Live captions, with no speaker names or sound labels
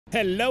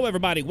Hello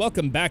everybody,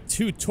 welcome back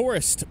to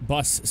Tourist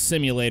Bus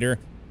Simulator.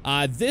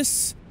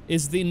 This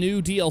is the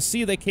new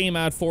DLC that came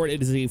out for it.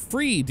 It is a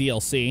free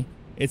DLC.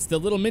 It's the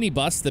little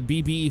minibus, the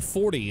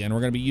BB40, and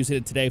we're going to be using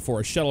it today for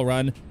a shuttle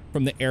run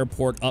from the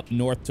airport up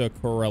north to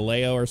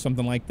Corraleo or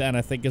something like that,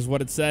 I think is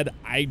what it said.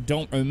 I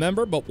don't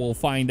remember, but we'll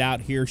find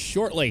out here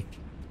shortly.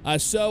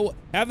 So,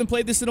 haven't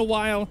played this in a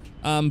while,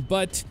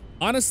 but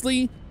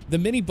honestly, the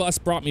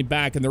minibus brought me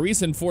back, and the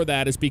reason for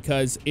that is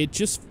because it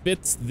just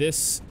fits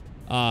this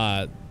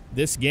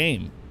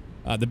game.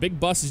 The big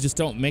buses just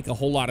don't make a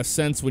whole lot of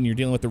sense when you're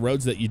dealing with the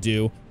roads that you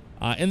do.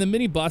 And the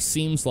minibus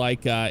seems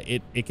like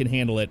it can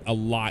handle it a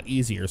lot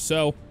easier.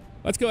 So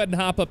let's go ahead and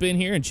hop up in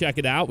here and check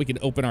it out. We can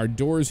open our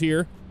doors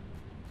here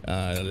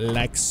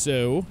like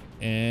so.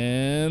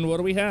 And what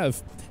do we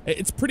have?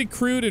 It's pretty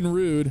crude and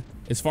rude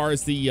as far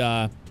as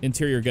the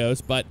interior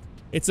goes, but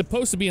it's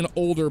supposed to be an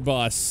older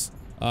bus.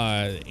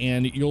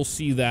 And you'll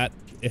see that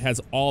it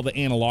has all the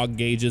analog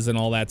gauges and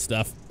all that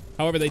stuff.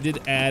 However, they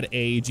did add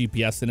a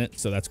GPS in it,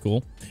 so that's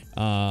cool.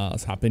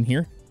 Let's hop in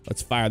here.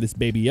 Let's fire this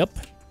baby up.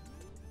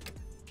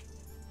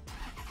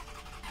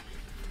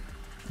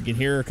 You can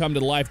hear her come to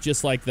life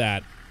just like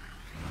that.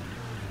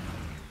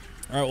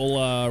 All right,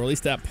 we'll release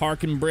that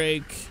parking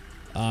brake.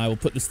 We'll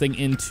put this thing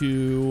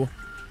into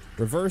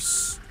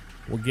reverse.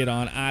 We'll get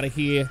on out of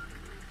here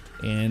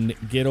and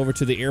get over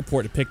to the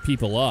airport to pick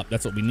people up.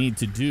 That's what we need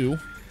to do.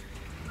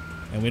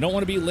 And we don't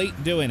want to be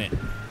late doing it.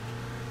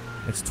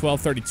 It's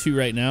 12:32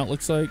 right now, it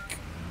looks like.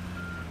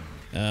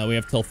 We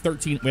have till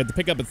 13. We have to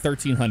pick up at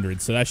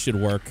 1300, so that should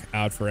work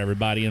out for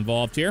everybody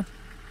involved here.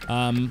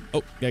 Oh,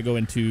 gotta go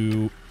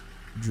into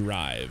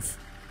drive.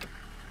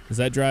 Is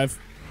that drive?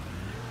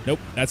 Nope,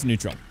 that's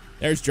neutral.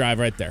 There's drive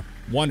right there.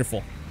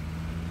 Wonderful.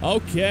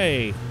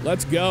 Okay,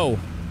 let's go.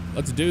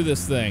 Let's do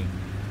this thing.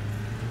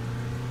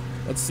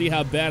 Let's see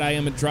how bad I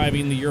am at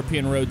driving the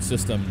European road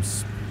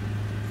systems.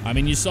 I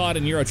mean, you saw it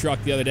in Euro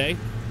Truck the other day.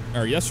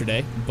 Or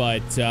yesterday,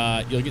 but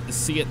you'll get to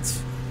see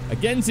it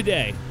again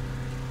today.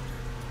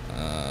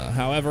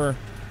 However,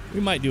 we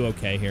might do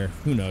okay here.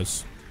 Who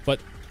knows?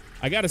 But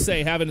I gotta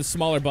say, having a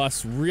smaller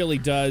bus really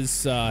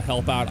does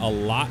help out a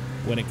lot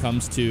when it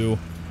comes to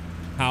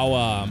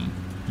how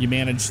you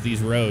manage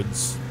these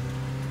roads.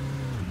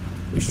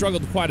 We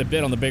struggled quite a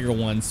bit on the bigger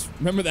ones.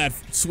 Remember that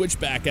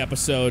switchback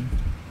episode?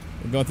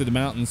 We're going through the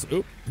mountains.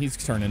 Oop, he's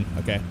turning.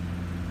 Okay.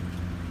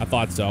 I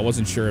thought so. I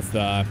wasn't sure if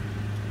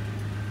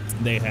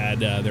they had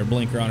their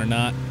blinker on or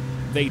not.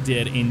 They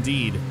did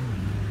indeed.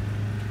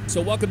 So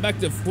welcome back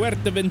to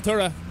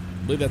Fuerteventura.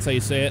 I believe that's how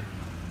you say it.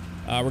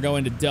 We're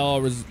going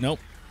to nope.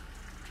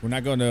 We're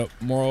not going to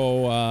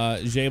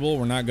Morro Jabal.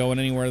 We're not going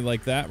anywhere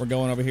like that. We're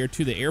going over here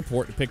to the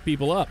airport to pick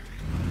people up.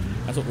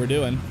 That's what we're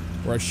doing.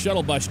 We're a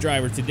shuttle bus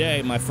driver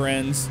today, my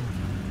friends.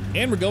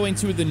 And we're going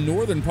to the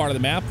northern part of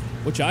the map,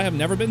 which I have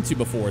never been to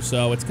before,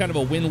 so it's kind of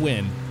a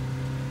win-win.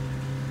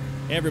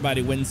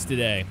 Everybody wins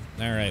today.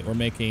 All right, we're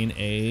making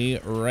a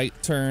right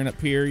turn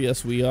up here.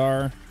 Yes, we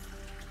are.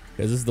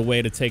 Because this is the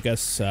way to take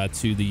us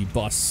to the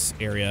bus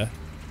area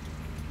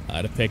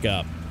to pick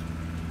up.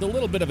 It's a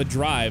little bit of a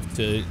drive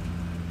to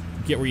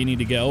get where you need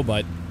to go,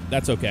 but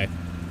that's okay.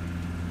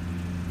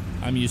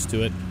 I'm used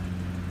to it.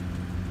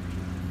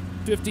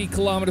 50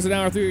 kilometers an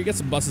hour through. You get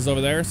some buses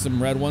over there,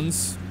 some red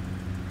ones.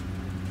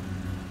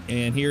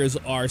 And here is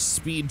our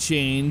speed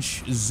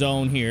change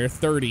zone here,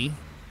 30.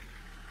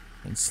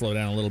 And slow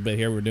down a little bit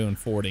here. We're doing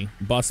 40.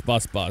 Bus,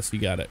 bus, bus. You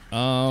got it.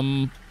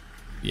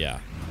 Yeah.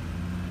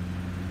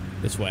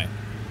 This way.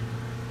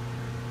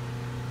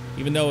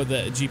 Even though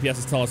the GPS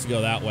is telling us to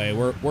go that way,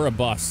 we're a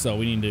bus, so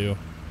we need to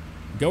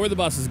go where the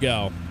buses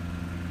go.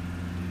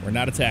 We're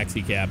not a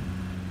taxi cab.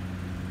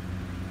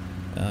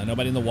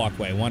 Nobody in the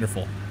walkway.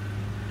 Wonderful.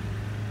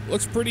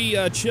 Looks pretty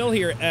chill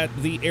here at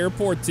the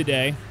airport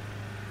today.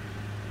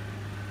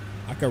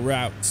 Aka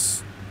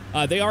routes.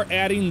 They are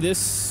adding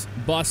this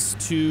bus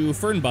to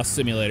Fern Bus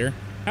Simulator.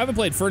 Haven't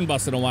played Fern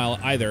Bus in a while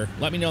either.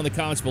 Let me know in the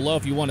comments below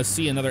if you want to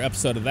see another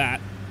episode of that.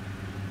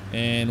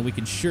 And we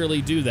can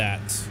surely do that.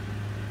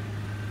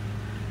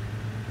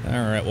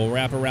 Alright, we'll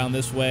wrap around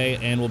this way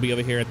and we'll be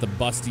over here at the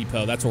bus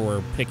depot. That's where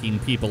we're picking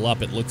people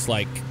up, it looks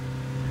like.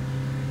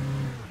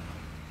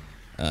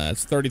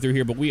 It's 30 through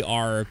here, but we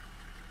are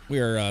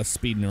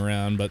speeding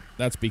around, but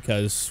that's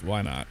because,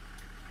 why not?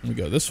 We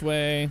go this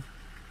way.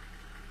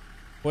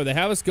 Boy, they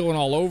have us going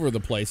all over the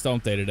place,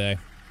 don't they, today?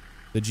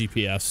 The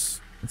GPS.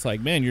 It's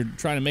like, man, you're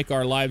trying to make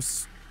our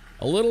lives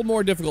a little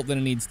more difficult than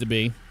it needs to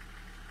be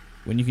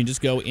when you can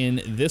just go in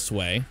this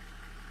way.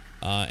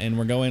 And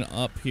we're going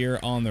up here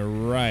on the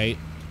right.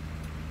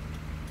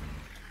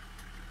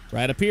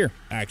 Right up here,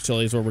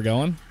 actually, is where we're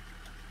going.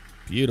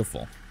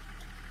 Beautiful.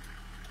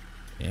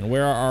 And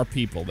where are our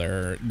people?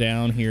 They're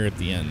down here at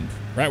the end.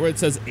 Right where it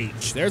says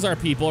H. There's our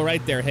people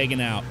right there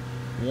hanging out.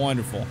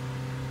 Wonderful.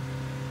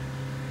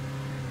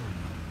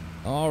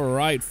 All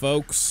right,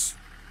 folks.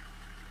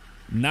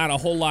 Not a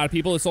whole lot of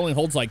people. This only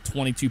holds like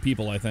 22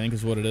 people, I think,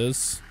 is what it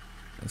is.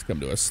 Let's come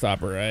to a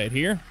stop right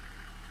here.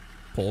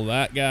 Pull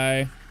that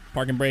guy.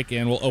 Parking brake,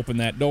 and we'll open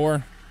that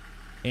door.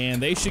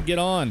 And they should get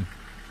on.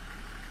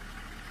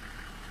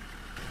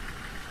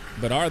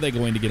 But are they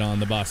going to get on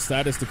the bus?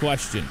 That is the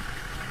question.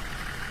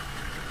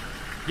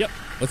 Yep,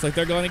 looks like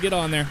they're going to get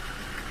on there.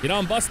 Get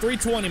on bus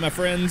 320, my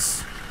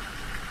friends.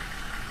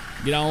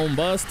 Get on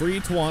bus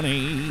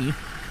 320.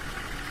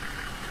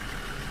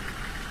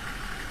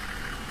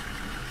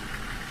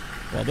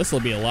 Well, this will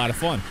be a lot of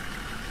fun.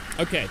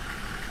 Okay,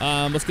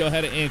 let's go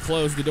ahead and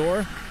close the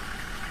door.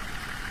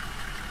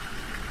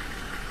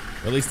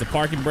 Release the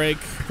parking brake.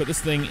 Put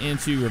this thing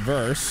into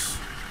reverse.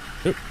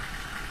 Oop.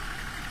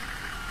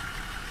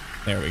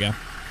 There we go.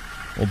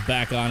 We'll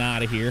back on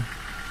out of here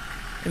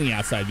in the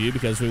outside view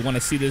because we want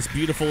to see this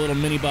beautiful little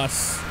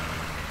minibus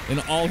in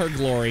all her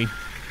glory.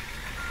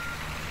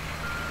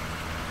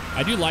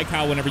 I do like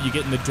how whenever you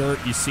get in the dirt,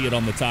 you see it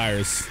on the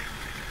tires.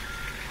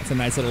 That's a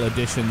nice little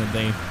addition that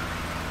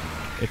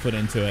they put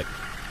into it.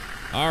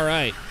 All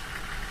right.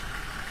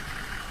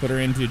 Put her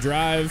into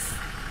drive,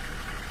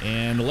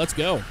 and let's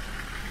go.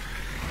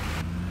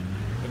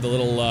 The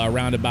little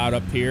roundabout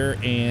up here,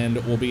 and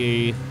we'll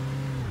be,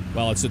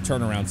 well, it's a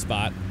turnaround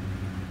spot.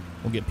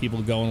 We'll get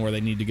people going where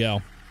they need to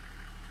go.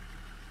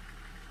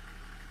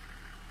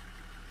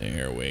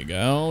 There we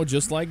go,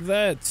 just like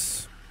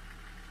that.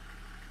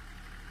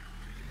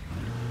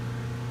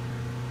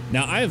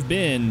 Now, I have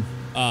been,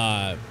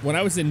 when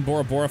I was in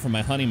Bora Bora for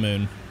my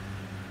honeymoon,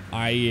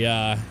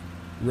 I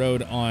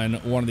rode on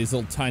one of these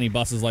little tiny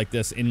buses like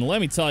this, and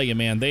let me tell you,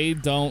 man, they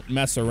don't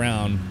mess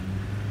around.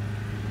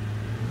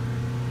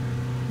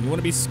 You want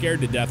to be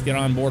scared to death, get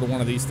on board one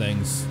of these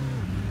things.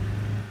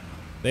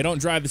 They don't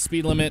drive the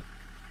speed limit,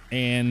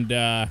 and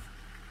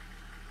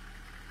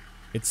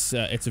it's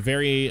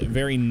very,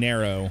 very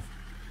narrow.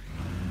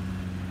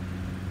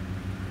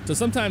 So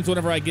sometimes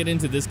whenever I get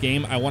into this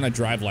game, I want to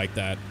drive like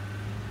that.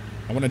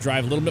 I want to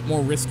drive a little bit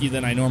more risky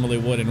than I normally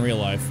would in real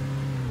life.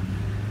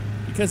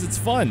 Because it's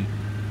fun.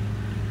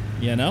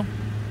 You know?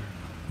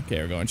 Okay,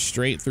 we're going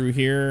straight through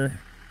here.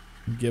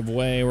 Give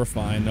way, we're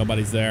fine.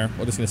 Nobody's there.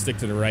 We're just going to stick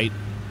to the right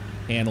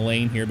hand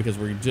lane here because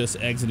we're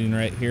just exiting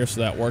right here,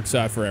 so that works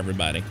out for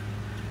everybody.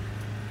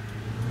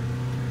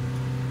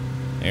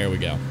 There we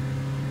go.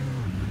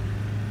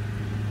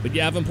 But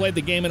yeah, I haven't played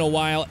the game in a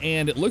while,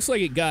 and it looks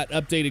like it got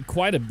updated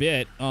quite a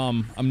bit.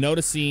 I'm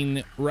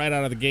noticing right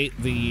out of the gate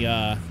the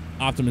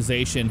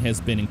optimization has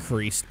been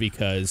increased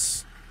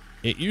because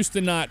it used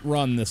to not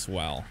run this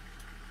well.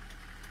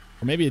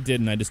 Or maybe it did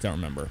and I just don't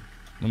remember.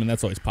 I mean,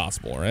 that's always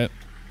possible, right?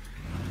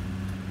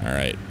 All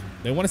right.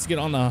 They want us to get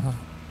on the...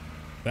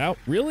 Wow,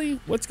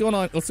 really? What's going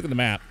on? Let's look at the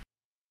map.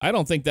 I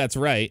don't think that's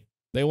right.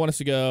 They want us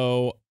to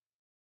go...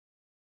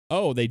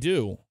 Oh, they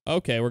do.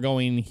 Okay, we're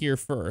going here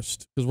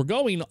first. Because we're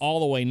going all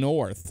the way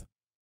north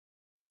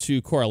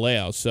to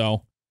Coraleo.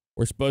 So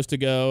we're supposed to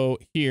go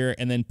here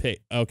and then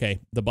pick... Okay,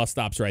 the bus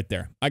stop's right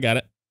there. I got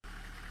it.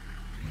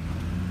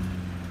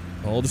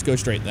 Well, we'll just go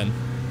straight then.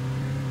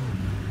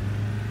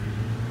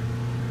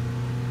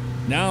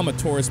 Now I'm a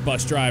tourist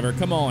bus driver.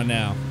 Come on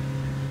now.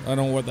 I don't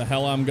know where the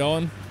hell I'm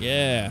going.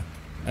 Yeah,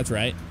 that's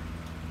right.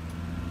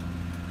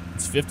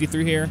 It's 50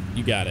 through here.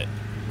 You got it.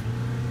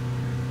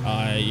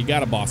 You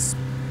got a boss.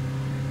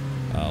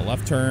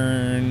 Left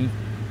turn.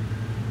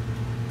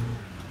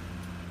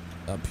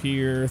 Up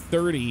here,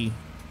 30.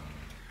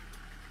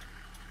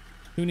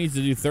 Who needs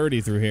to do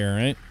 30 through here,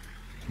 right?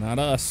 Not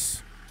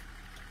us.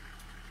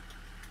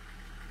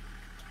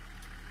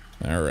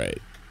 All right.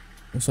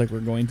 Looks like we're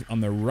going on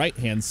the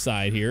right-hand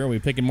side here. Are we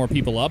picking more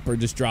people up or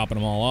just dropping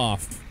them all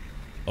off?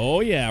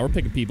 Oh, yeah, we're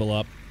picking people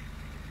up.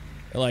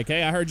 They're like,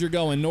 hey, I heard you're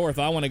going north.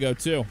 I want to go,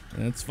 too.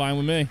 And it's fine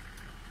with me.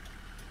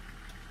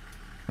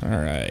 All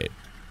right.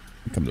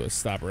 Come to a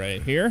stop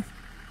right here.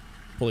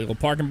 Pull the little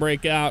parking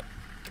brake out.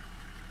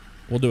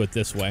 We'll do it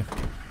this way.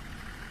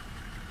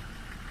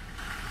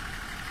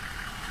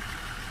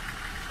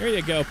 Here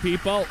you go,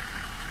 people.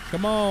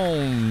 Come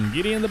on.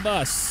 Get in the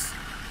bus.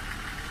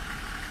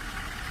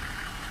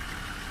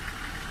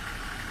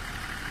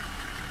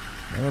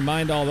 Never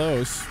mind all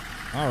those.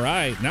 All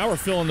right, now we're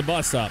filling the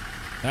bus up.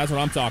 That's what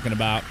I'm talking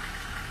about.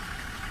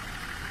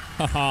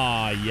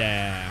 Haha,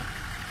 yeah.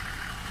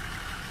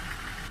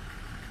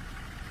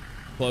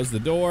 Close the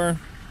door.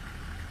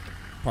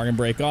 Parking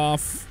brake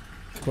off.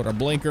 Put our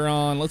blinker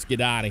on. Let's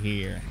get out of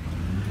here.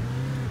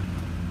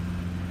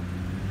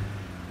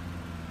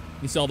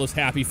 You see all those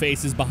happy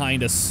faces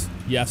behind us?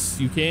 Yes,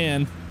 you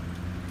can.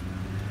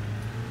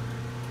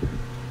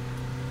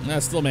 I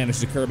still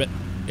managed to curb it.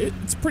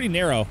 It's pretty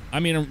narrow. I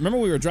mean, remember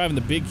we were driving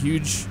the big,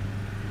 huge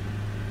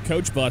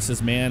coach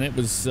buses, man. It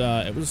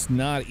was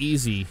not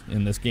easy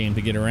in this game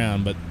to get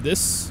around, but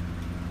this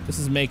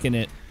is making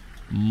it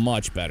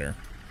much better.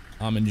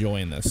 I'm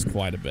enjoying this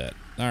quite a bit.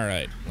 All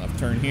right, left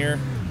turn here.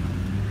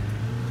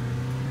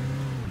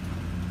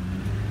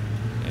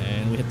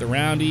 And we hit the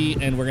roundy,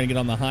 and we're going to get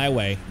on the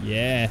highway.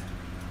 Yeah.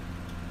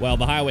 Well,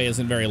 the highway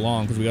isn't very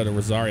long because we go to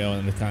Rosario,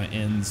 and it kind of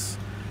ends...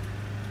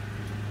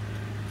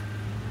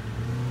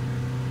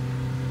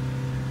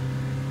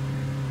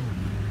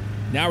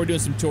 Now we're doing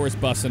some tourist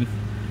busing.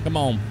 Come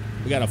on.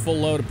 We got a full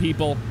load of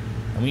people,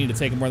 and we need to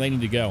take them where they need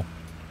to go.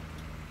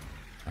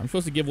 I'm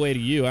supposed to give way to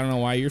you. I don't know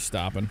why you're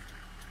stopping.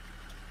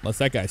 Unless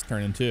that guy's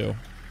turning too.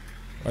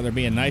 Or they're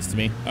being nice to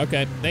me.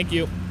 Okay, thank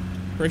you.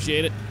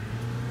 Appreciate it.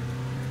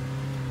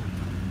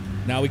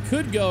 Now, we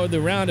could go the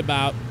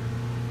roundabout,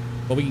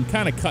 but we can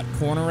kind of cut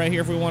corner right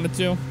here if we wanted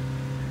to.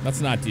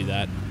 Let's not do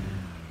that.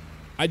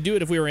 I'd do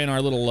it if we were in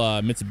our little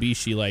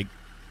Mitsubishi, like,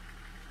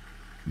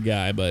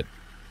 guy, but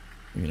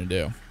what are you gonna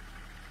do?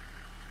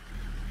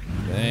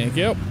 Thank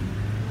you.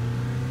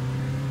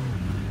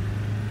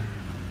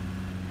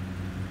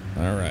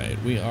 All right,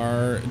 we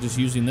are just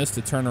using this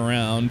to turn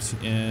around,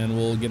 and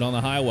we'll get on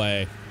the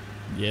highway.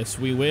 Yes,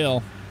 we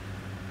will.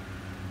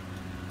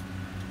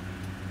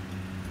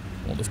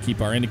 We'll just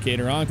keep our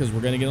indicator on because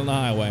we're going to get on the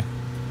highway.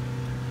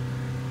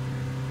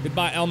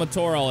 Goodbye, El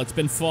Matoral. It's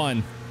been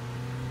fun.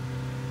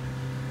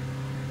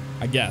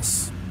 I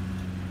guess.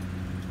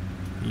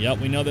 Yep,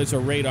 we know there's a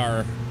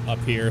radar up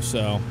here,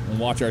 so we'll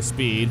watch our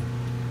speed.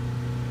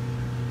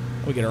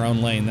 We get our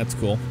own lane. That's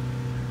cool.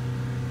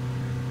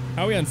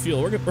 How are we on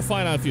fuel? We're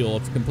fine on fuel.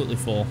 It's completely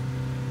full.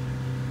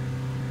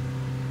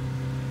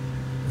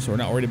 So we're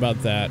not worried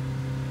about that.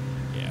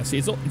 Yeah, see,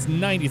 it's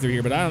 93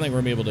 here, but I don't think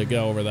we're going to be able to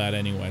go over that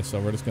anyway, so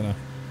we're just going to...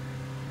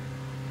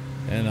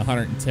 And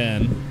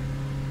 110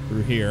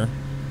 through here.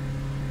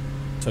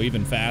 So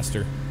even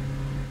faster.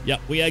 Yep,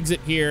 we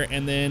exit here,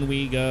 and then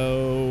we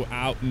go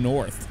out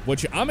north,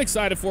 which I'm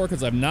excited for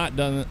because I've not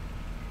done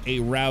a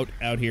route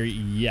out here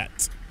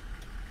yet.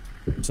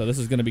 So this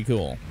is going to be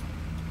cool.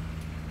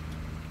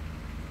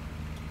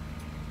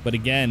 But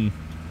again,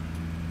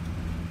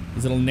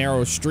 these little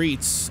narrow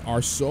streets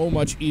are so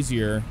much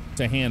easier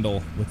to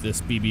handle with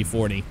this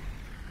BB40.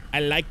 I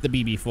like the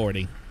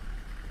BB40.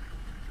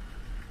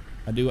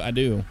 I do.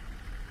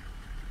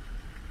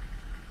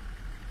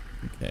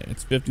 Okay,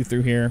 it's 50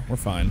 through here. We're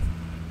fine.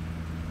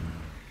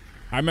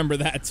 I remember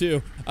that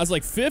too. I was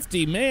like,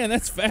 50? Man,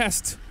 that's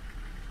fast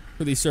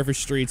for these surface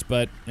streets,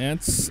 but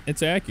it's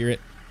accurate.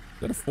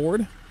 Is that a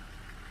Ford?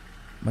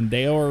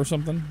 Mondeo or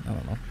something? I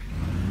don't know.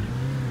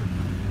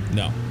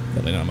 No,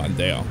 definitely not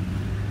Mondeo.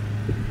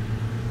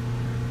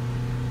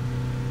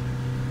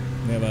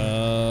 We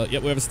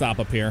have a stop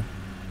up here.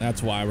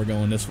 That's why we're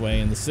going this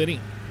way in the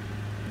city.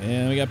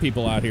 And we got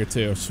people out here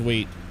too.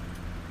 Sweet.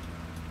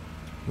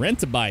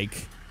 Rent a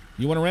bike.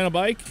 You want to rent a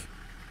bike?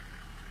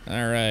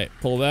 All right,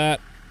 pull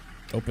that.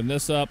 Open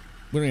this up.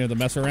 We don't even have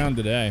to mess around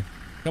today.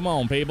 Come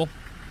on, people.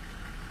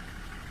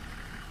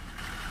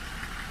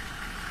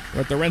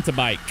 We're at the rent a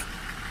bike.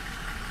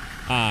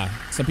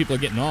 Some people are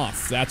getting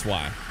off. That's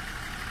why.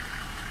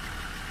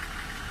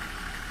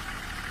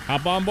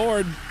 Hop on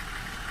board.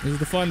 This is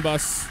the fun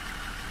bus.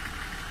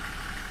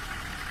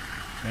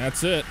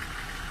 That's it.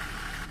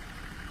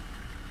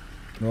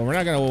 Well, we're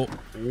not going to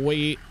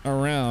wait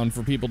around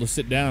for people to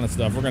sit down and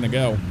stuff. We're going to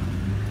go.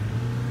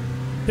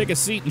 Pick a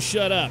seat and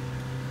shut up.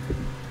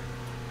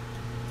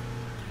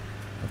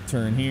 I'll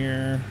turn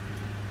here.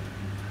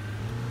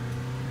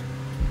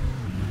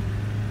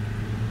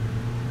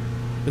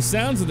 The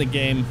sounds of the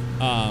game,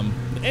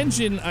 the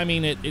engine, I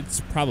mean,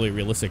 it's probably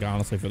realistic,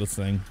 honestly, for this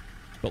thing.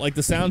 But, like,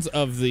 the sounds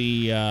of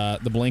the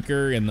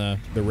blinker and the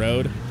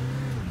road,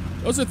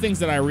 those are things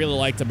that I really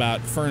liked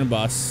about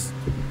Fernbus,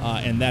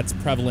 and that's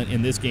prevalent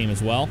in this game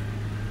as well.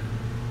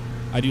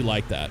 I do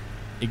like that.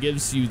 It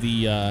gives you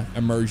the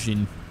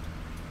immersion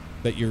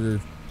that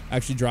you're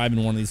actually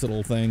driving one of these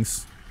little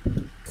things.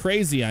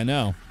 Crazy, I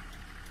know.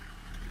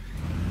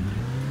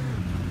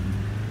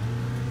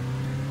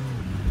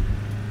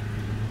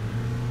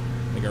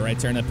 Make a right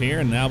turn up here,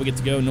 and now we get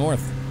to go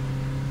north.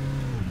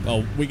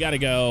 Well, we got to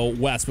go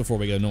west before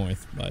we go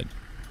north, but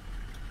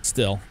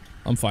still,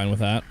 I'm fine with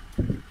that.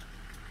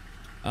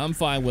 I'm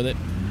fine with it.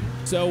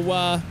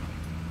 So,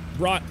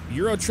 brought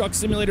Euro Truck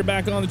Simulator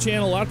back on the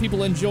channel. A lot of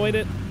people enjoyed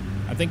it.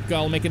 I think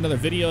I'll make another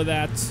video of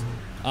that.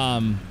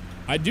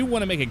 I do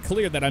want to make it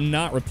clear that I'm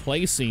not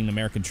replacing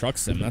American Truck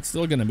Sim. That's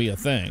still going to be a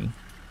thing.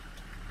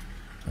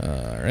 All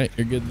right,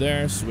 you're good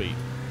there. Sweet.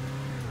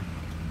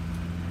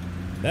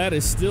 That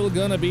is still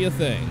going to be a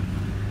thing.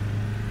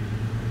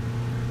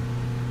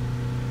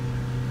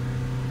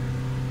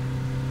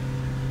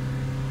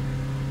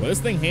 Well,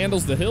 this thing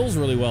handles the hills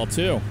really well,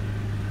 too.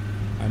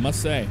 I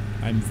must say,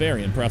 I'm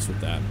very impressed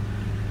with that.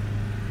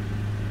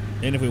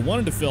 And if we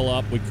wanted to fill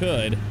up, we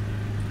could.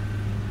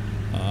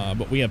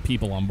 But we have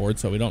people on board,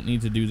 so we don't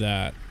need to do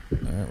that.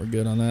 All right, we're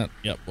good on that.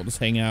 Yep, we'll just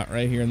hang out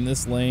right here in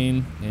this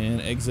lane and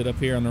exit up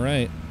here on the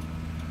right.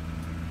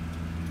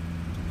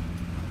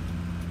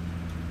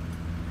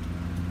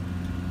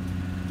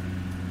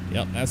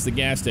 Yep, that's the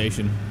gas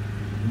station.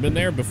 We've been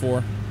there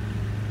before,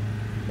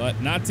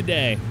 but not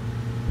today.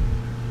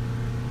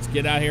 Let's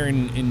get out here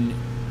and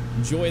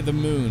enjoy the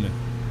moon.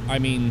 I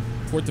mean,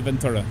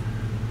 Fuerteventura.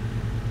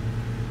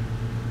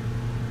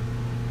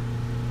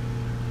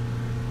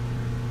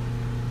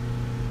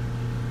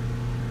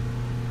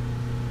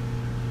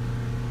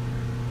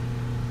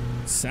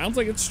 Sounds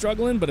like it's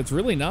struggling, but it's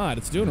really not.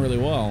 It's doing really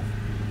well.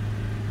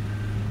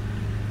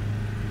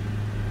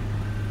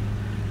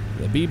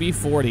 The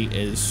BB40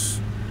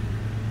 is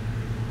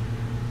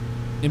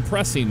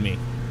impressing me.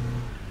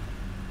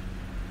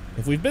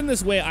 If we've been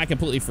this way, I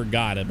completely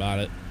forgot about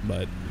it,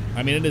 but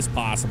I mean, it is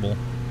possible.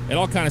 It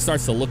all kind of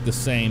starts to look the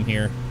same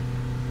here.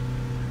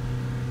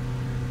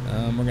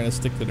 We're going to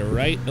stick to the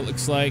right, it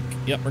looks like.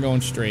 Yep, we're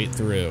going straight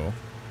through.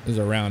 There's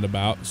a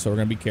roundabout, so we're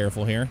going to be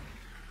careful here.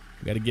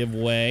 We got to give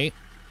way.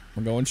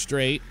 We're going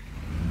straight.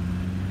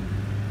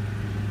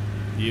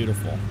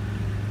 Beautiful.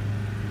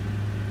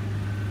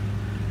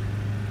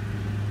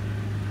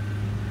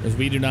 Because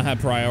we do not have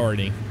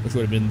priority, which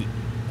would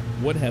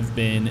have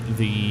been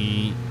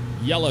the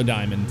yellow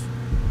diamond.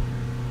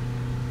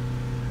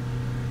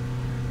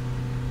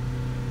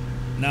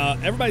 Now,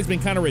 everybody's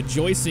been kind of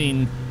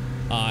rejoicing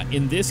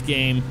in this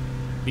game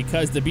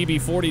because the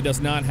BB40 does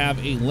not have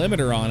a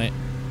limiter on it.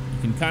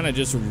 You can kind of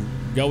just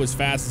go as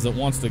fast as it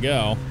wants to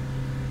go.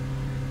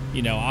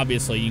 You know,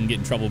 obviously you can get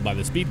in trouble by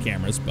the speed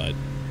cameras, but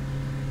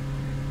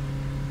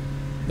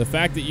the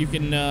fact that you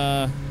can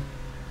have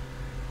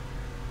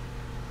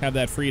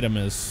that freedom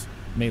has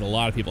made a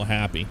lot of people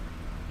happy.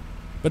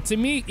 But to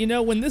me, you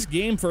know, when this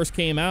game first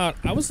came out,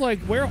 I was like,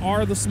 where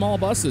are the small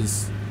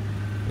buses?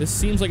 This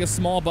seems like a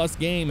small bus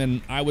game,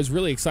 and I was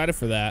really excited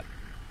for that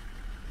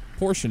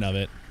portion of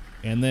it.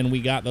 And then we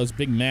got those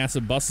big,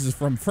 massive buses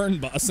from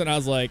Fernbus, and I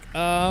was like,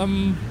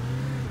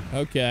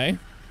 okay.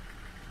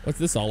 What's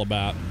this all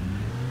about?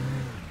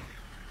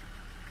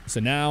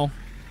 So now,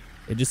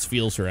 it just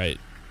feels right.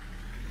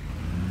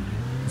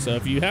 So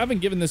if you haven't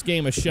given this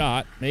game a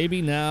shot,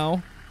 maybe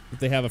now that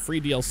they have a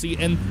free DLC,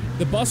 and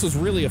the bus was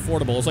really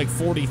affordable. It's like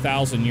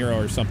 40,000 euro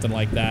or something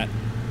like that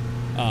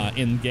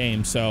in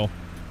game. So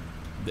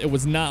it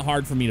was not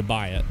hard for me to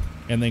buy it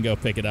and then go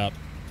pick it up.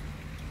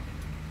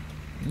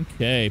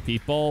 Okay,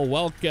 people,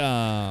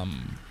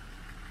 welcome.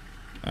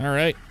 All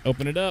right,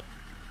 open it up.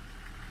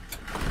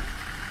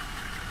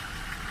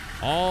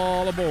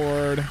 All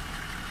aboard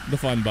the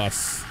fun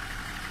bus.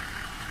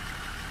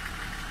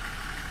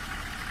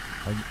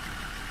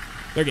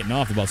 They're getting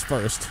off the bus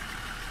first.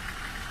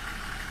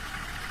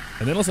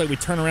 And then it looks like we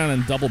turn around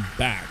and double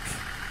back.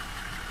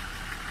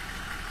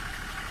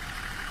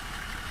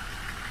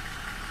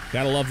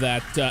 Gotta love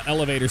that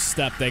elevator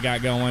step they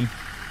got going.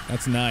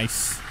 That's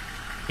nice.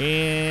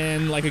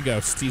 And like a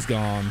ghost, he's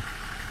gone.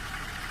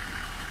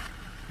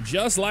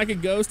 Just like a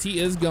ghost, he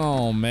is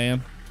gone,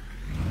 man.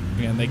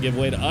 And they give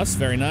way to us.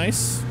 Very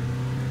nice.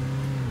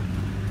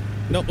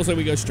 Nope, looks like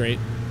we go straight.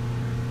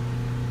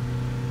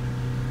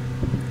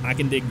 I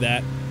can dig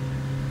that.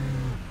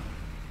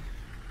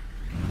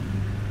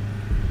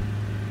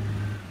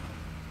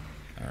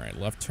 All right,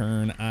 left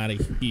turn out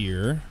of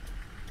here.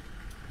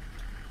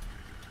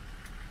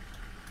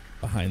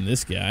 Behind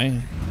this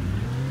guy.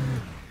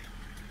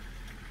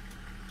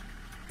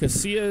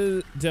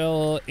 Casilla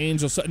del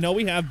Angel. No,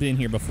 we have been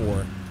here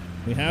before.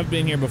 We have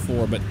been here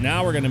before, but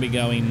now we're going to be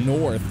going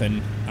north,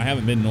 and I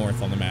haven't been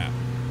north on the map.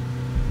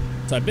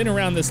 So I've been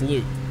around this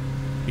loop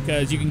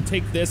because you can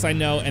take this, I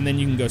know, and then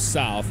you can go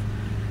south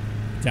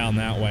down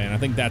that way. And I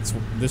think that's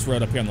this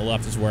road up here on the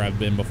left is where I've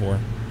been before.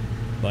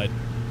 But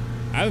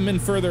I haven't been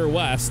further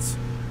west,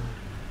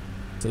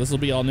 so this will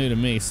be all new to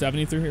me.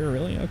 70 through here,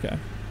 really? Okay.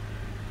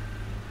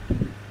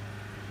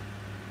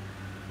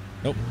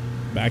 Nope.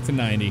 Back to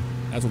 90.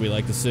 That's what we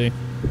like to see.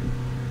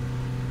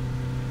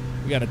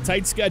 We got a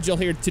tight schedule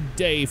here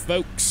today,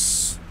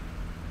 folks.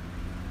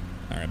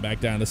 All right, back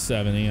down to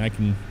 70. I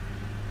can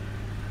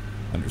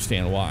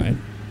understand why.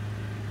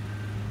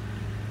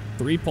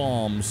 3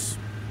 Palms.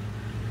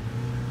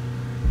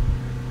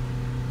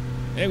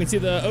 Hey, we can see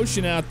the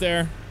ocean out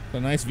there. It's a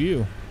nice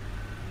view.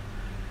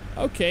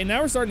 Okay,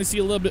 now we're starting to see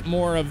a little bit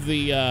more of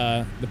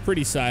the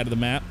pretty side of the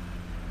map.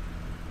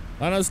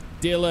 Llanos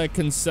de la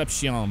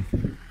Concepcion.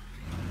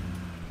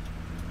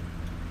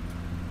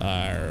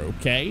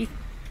 Okay,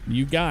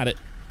 you got it.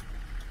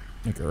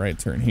 Make a right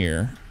turn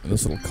here.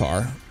 This little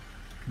car.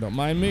 Don't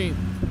mind me.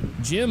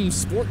 Jim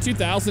Sport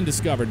 2000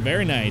 discovered.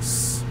 Very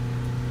nice.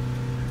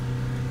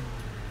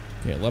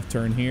 Okay, left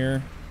turn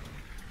here.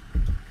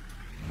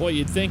 Boy,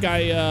 you'd think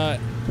I've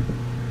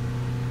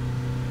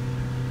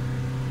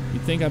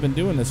been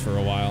doing this for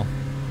a while.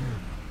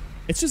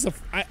 It's just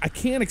I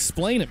can't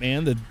explain it,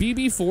 man. The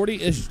BB40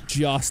 is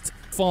just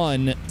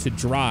fun to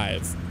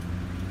drive.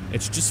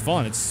 It's just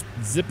fun. It's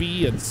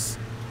zippy. It's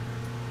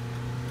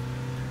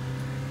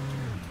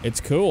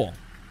cool.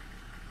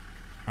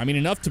 I mean,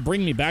 enough to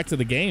bring me back to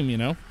the game, you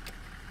know?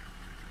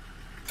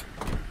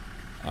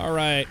 All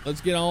right, let's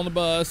get on the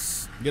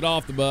bus. Get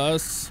off the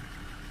bus.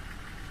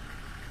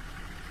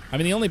 I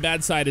mean, the only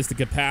bad side is the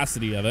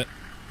capacity of it.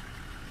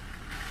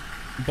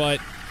 But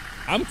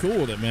I'm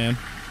cool with it, man.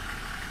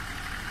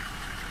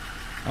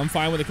 I'm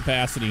fine with the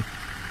capacity.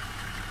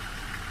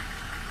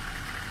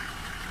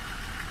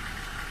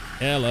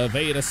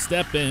 Elevator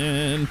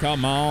stepping,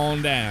 come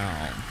on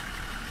down.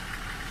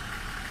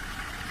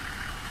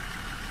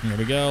 Here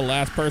we go,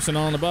 last person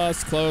on the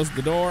bus, close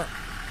the door.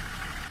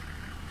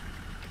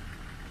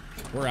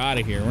 We're out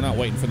of here, we're not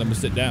waiting for them to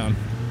sit down.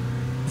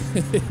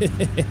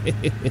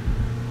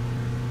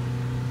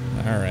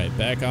 All right,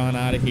 back on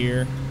out of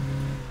here.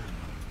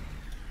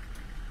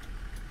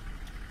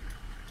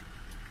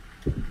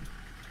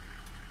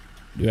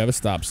 Do have a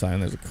stop sign,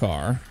 there's a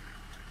car.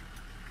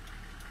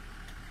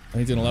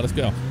 He's gonna let us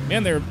go.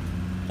 Man, they're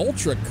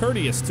ultra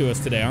courteous to us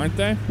today, aren't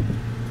they?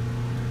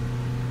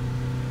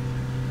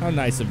 How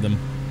nice of them.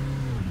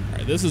 All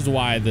right, this is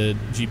why the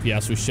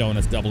GPS was showing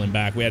us doubling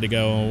back. We had to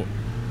go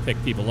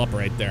pick people up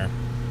right there.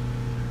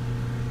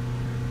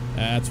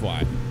 That's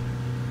why.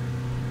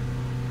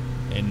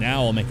 And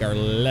now we'll make our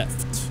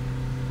left.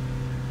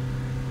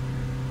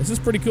 This is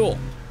pretty cool.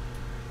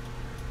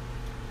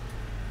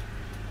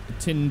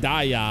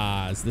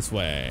 Tindayas this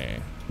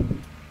way.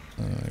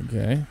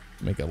 Okay.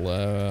 Make a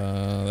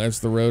left. There's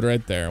the road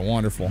right there.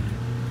 Wonderful.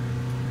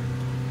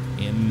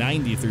 And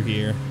 90 through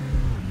here.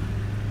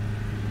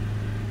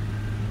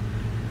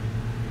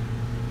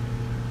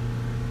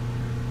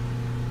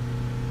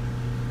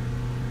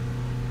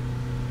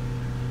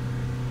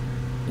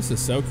 This is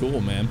so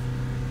cool, man.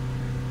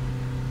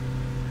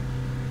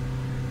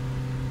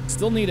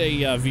 Still need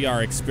a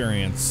VR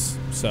experience,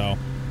 so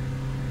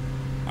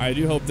I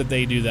do hope that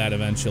they do that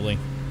eventually.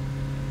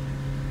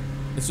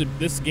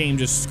 This game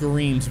just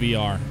screams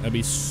VR. That'd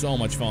be so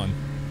much fun.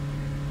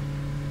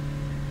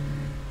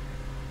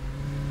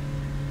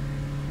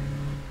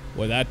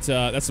 Boy, that's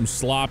some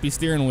sloppy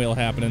steering wheel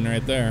happening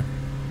right there.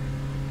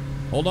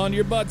 Hold on to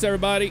your butts,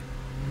 everybody.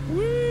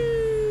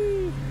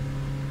 Woo!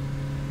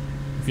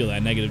 Feel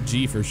that negative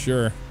G for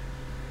sure.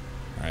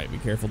 All right, be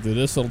careful through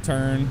this little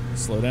turn.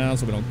 Slow down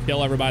so we don't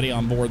kill everybody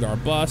on board our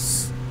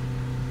bus.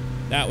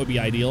 That would be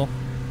ideal.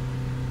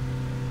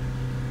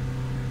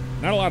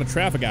 Not a lot of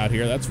traffic out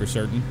here, that's for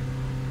certain.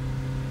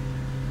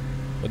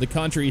 But the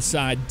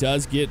countryside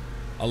does get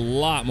a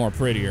lot more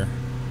prettier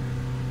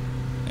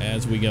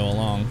as we go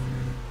along.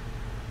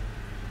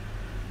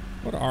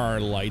 What are our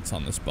lights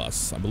on this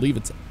bus? I believe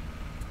it's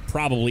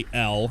probably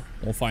L.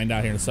 We'll find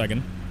out here in a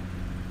second.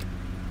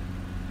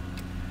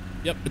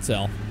 Yep, it's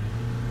L.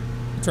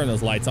 Turn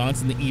those lights on.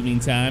 It's in the evening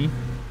time.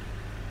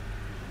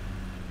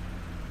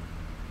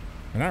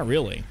 Or not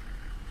really.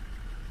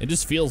 It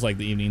just feels like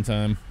the evening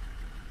time.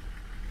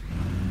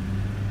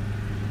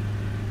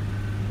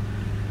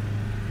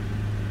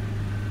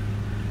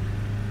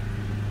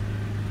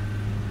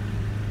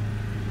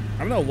 I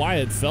don't know why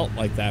it felt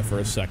like that for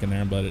a second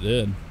there, but it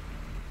did.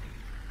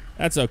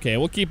 That's okay.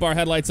 We'll keep our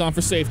headlights on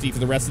for safety for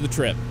the rest of the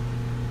trip.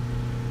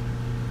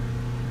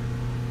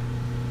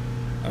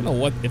 I don't know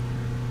what...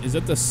 Is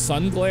it the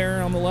sun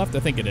glare on the left? I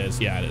think it is.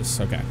 Yeah, it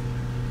is. Okay.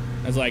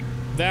 I was like,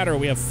 that or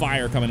we have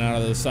fire coming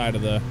out of the side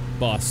of the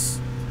bus.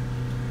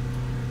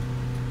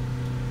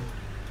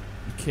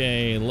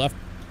 Okay, left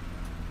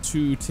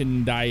to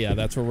Tindaya.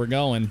 That's where we're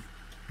going.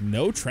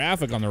 No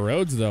traffic on the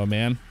roads, though,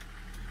 man.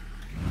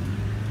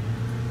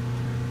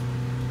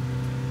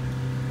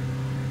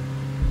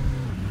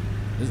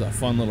 This is a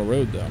fun little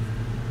road, though.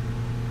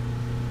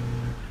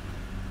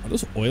 Are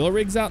those oil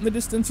rigs out in the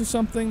distance or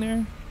something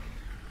there?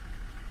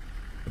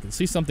 I can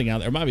see something out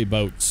there. It might be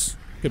boats.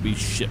 Could be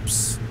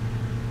ships.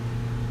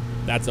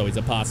 That's always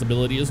a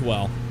possibility as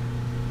well.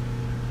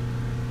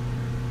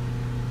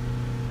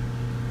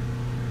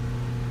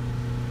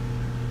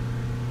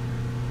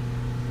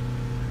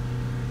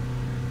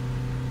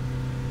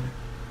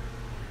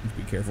 Just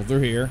be careful through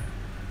here.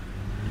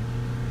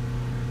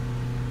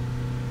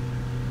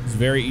 It's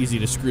very easy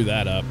to screw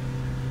that up.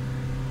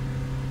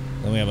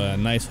 Then we have a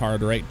nice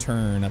hard right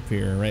turn up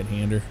here,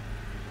 right-hander.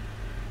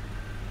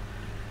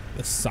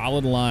 A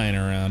solid line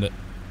around it,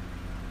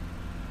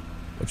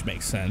 which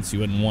makes sense. You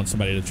wouldn't want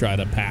somebody to try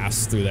to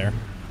pass through there.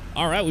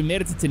 All right, we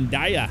made it to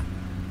Tindaya.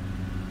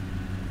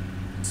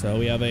 So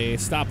we have a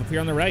stop up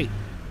here on the right.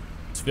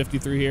 It's 50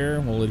 through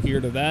here. We'll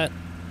adhere to that.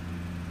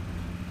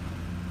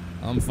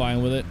 I'm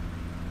fine with it.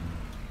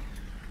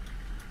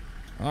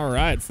 All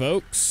right,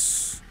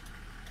 folks.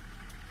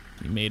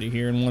 We made it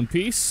here in one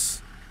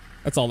piece.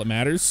 That's all that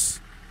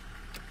matters.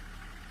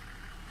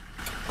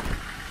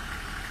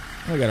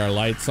 We got our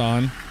lights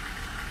on.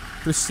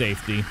 For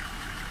safety.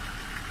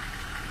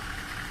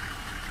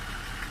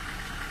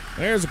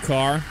 There's a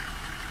car.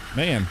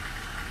 Man.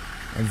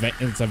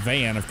 It's a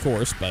van, of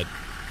course, but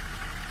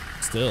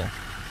still.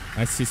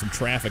 Nice to see some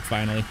traffic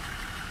finally.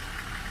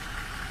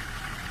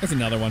 There's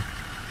another one.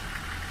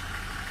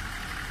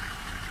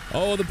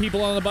 Oh, the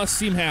people on the bus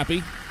seem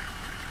happy.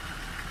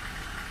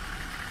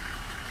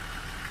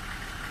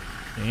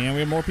 And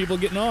we have more people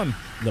getting on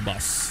the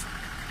bus.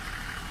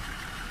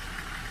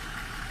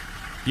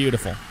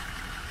 Beautiful.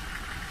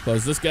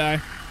 Close this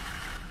guy.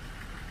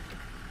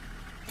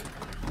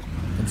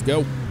 Let's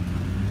go.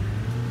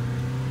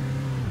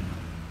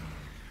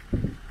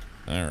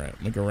 All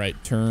right, make a right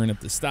turn at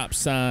the stop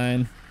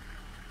sign.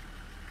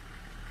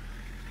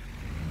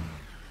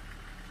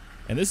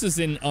 And this is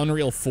in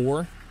Unreal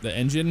 4, the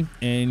engine,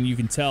 and you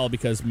can tell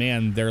because,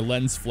 man, their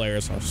lens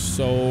flares are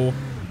so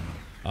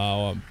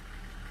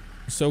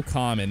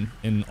common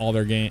in all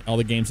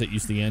the games that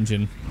use the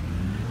engine.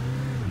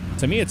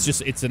 To me,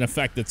 it's an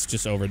effect that's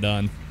just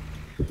overdone.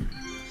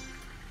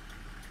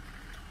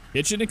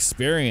 Kitchen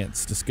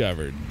experience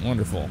discovered.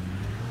 Wonderful.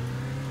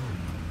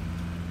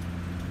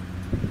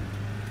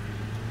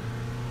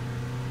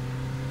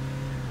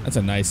 That's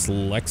a nice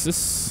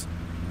Lexus.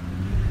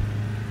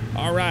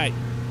 All right.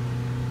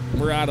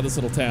 We're out of this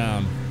little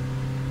town.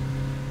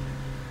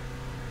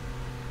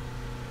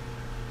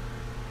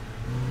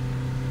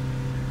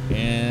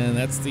 And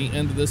that's the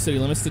end of the city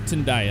limits to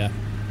Tindaya.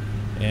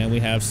 And we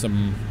have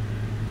some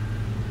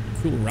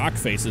cool rock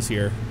faces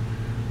here.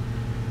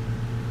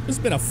 This has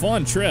been a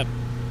fun trip.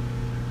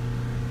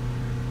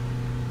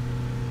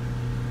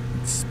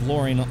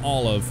 Exploring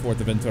all of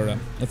Fuerteventura.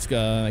 Let's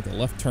go make a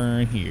left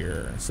turn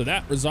here. So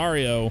that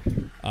Rosario,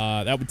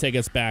 that would take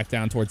us back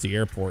down towards the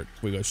airport.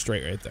 We go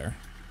straight right there.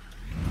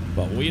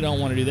 But we don't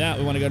want to do that.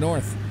 We want to go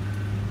north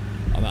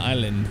on the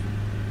island.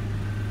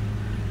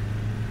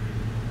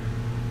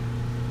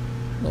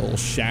 A little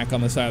shack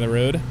on the side of the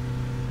road.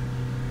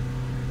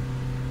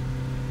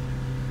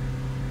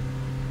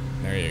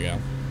 There you go.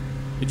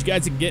 Did you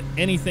guys get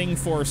anything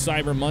for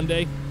Cyber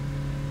Monday?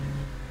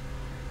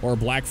 Or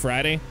Black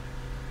Friday?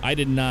 I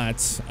did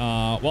not.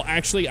 Well,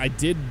 actually, I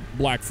did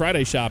Black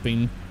Friday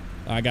shopping.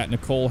 I got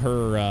Nicole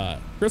her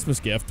Christmas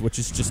gift, which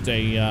is just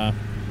a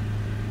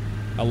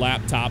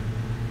laptop.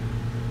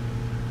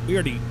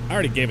 I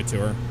already gave it to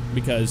her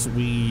because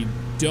we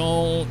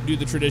don't do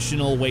the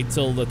traditional wait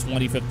till the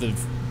 25th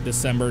of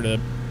December to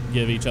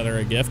give each other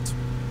a gift.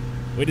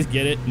 We just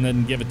get it and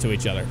then give it to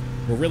each other.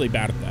 We're really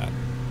bad at that,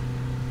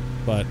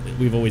 but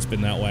we've always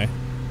been that way.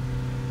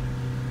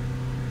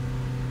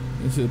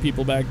 You see the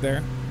people back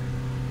there?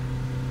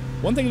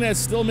 One thing that's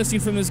still missing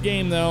from this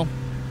game, though,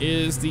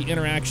 is the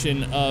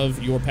interaction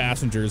of your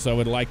passengers. I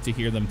would like to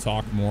hear them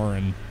talk more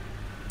and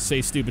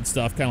say stupid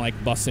stuff, kind of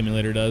like Bus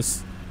Simulator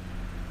does.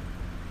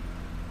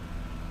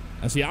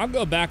 And see, I'll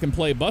go back and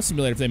play Bus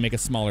Simulator if they make a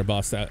smaller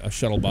bus, a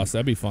shuttle bus.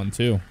 That'd be fun,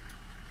 too.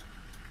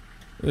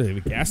 Ooh, they have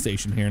a gas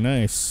station here.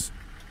 Nice.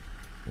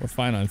 We're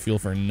fine on fuel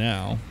for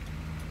now.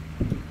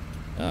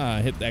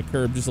 Hit that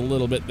curb just a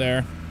little bit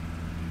there.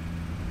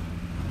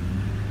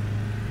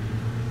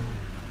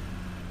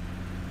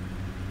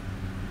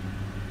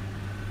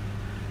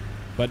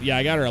 But yeah,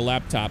 I got her a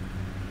laptop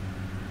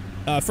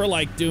for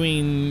like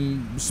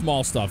doing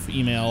small stuff,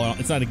 email.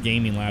 It's not a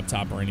gaming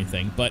laptop or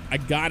anything, but I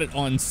got it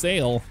on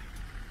sale.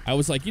 I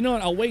was like, you know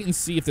what? I'll wait and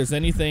see if there's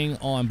anything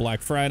on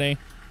Black Friday.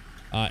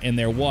 And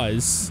there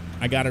was.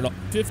 I got it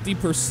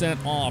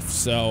 50% off,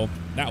 so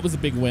that was a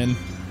big win.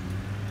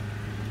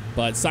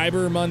 But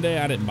Cyber Monday,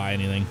 I didn't buy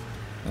anything.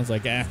 I was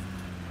like,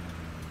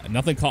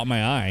 nothing caught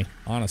my eye,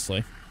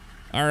 honestly.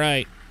 All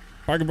right,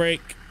 park and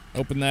brake.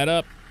 Open that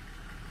up.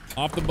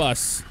 Off the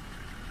bus.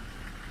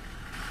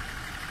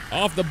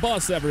 Off the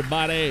bus,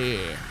 everybody.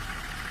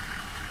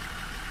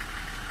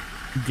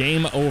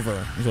 Game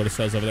over is what it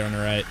says over there on the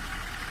right.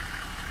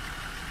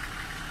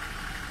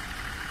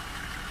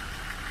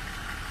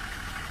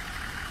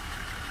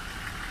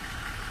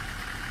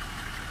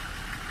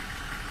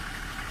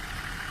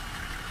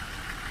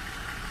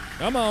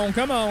 Come on,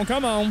 come on,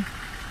 come on.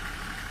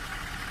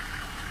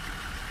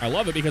 I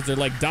love it because they're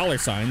like dollar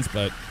signs,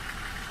 but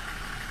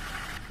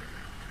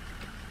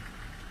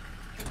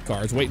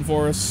cars waiting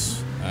for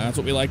us. That's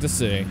what we like to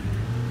see.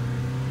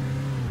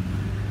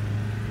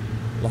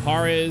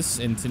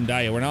 Lahares and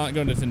Tindaya. We're not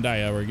going to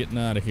Tindaya. We're getting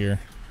out of here.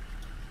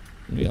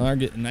 We are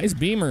getting a nice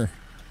Beamer.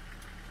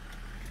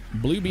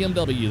 Blue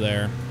BMW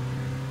there.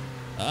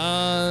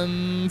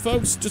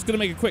 Folks, just going to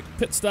make a quick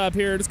pit stop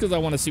here just because I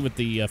want to see what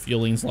the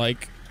fueling's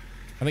like.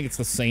 I think it's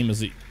the same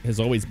as it has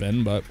always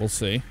been, but we'll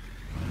see.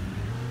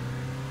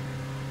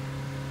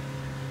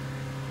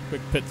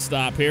 Quick pit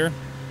stop here.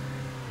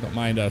 Don't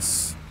mind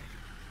us.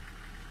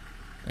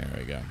 There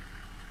we go.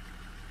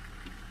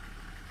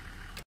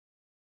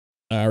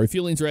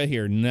 Refueling's right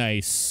here.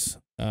 Nice.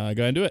 Go ahead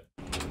and do it.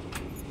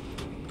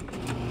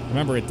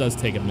 Remember, it does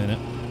take a minute.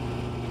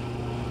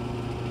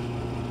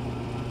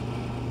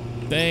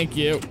 Thank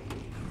you.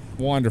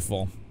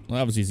 Wonderful. Well,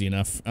 that was easy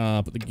enough.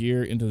 Put the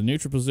gear into the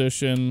neutral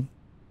position.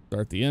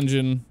 Start the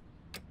engine.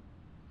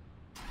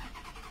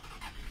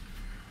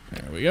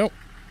 There we go.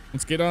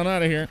 Let's get on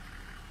out of here.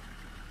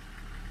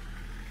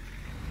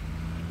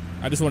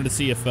 I just wanted to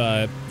see if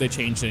they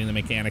changed any of the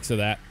mechanics of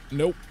that.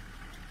 Nope.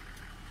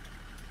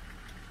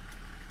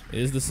 It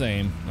is the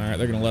same. All right,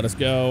 they're going to let us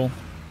go.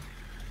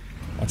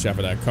 Watch out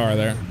for that car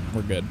there.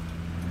 We're good.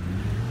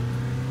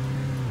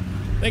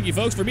 Thank you,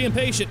 folks, for being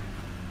patient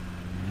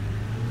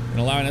and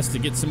allowing us to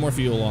get some more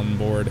fuel on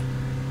board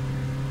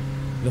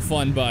the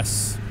fun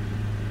bus.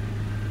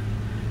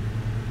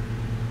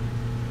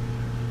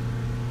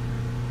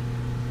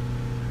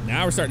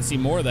 Now we're starting to see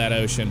more of that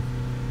ocean.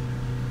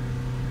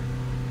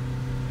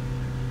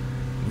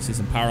 You see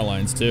some power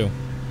lines too.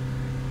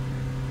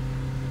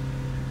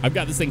 I've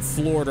got this thing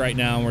floored right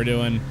now, and we're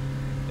doing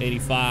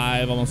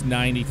 85, almost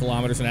 90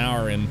 kilometers an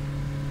hour, and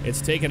it's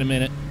taking a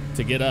minute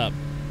to get up.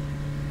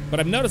 But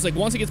I've noticed, like,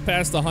 once it gets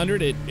past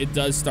 100, it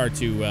does start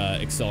to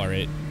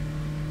accelerate.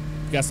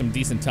 It's got some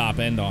decent top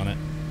end on it.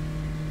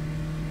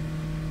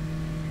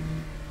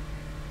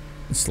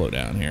 Let's slow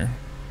down here.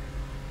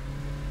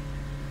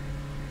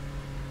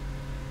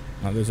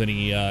 If there's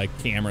any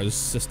cameras,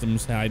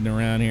 systems hiding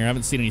around here. I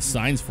haven't seen any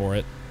signs for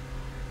it.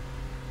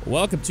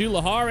 Welcome to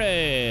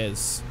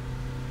Lahares.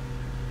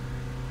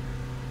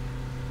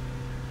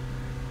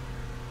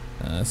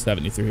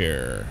 70 through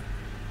here.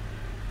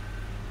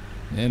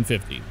 And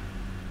 50.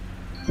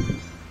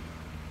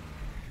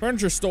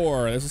 Furniture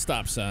store. There's a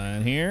stop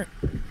sign here.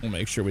 We'll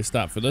make sure we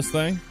stop for this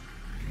thing.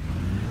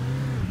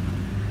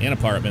 And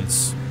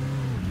apartments.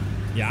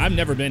 Yeah, I've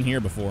never been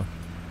here before.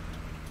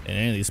 In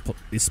any of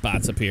these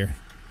spots up here.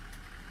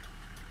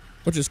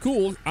 Which is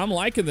cool. I'm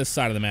liking this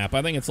side of the map.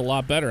 I think it's a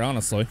lot better,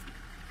 honestly,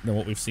 than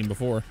what we've seen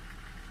before.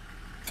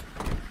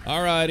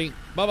 Alrighty.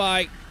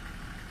 Bye-bye.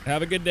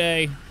 Have a good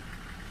day.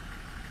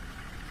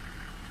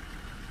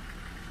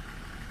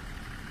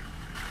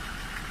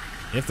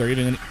 If they're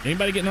even...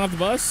 Anybody getting off the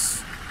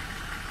bus?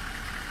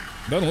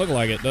 Doesn't look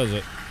like it, does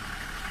it?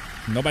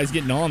 Nobody's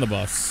getting on the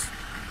bus.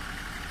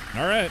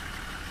 Alright.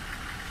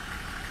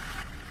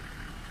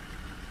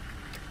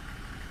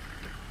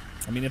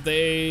 I mean, if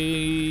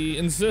they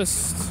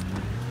insist.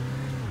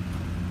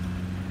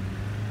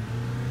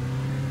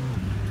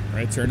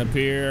 Right turn up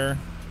here.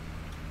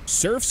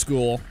 Surf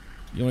school.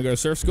 You want to go to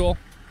surf school?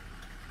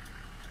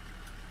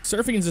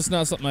 Surfing is just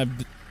not something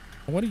I've...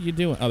 What are you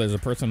doing? Oh, there's a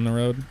person on the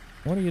road.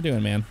 What are you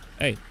doing, man?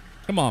 Hey,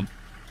 come on.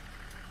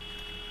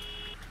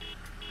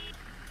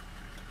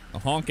 I'll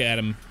honk at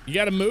him. You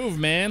gotta move,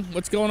 man.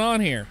 What's going on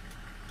here?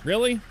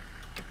 Really?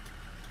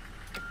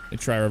 They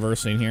try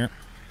reversing here.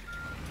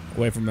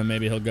 Away from him,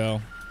 maybe he'll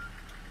go.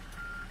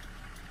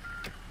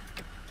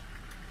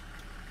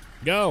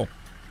 Go.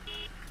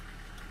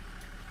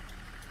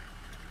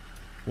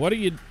 What are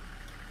you...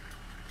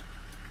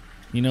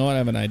 You know what? I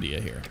have an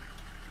idea here.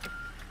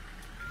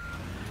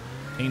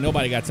 Ain't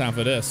nobody got time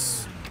for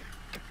this.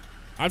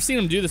 I've seen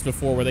them do this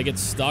before where they get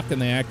stuck and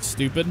they act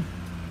stupid.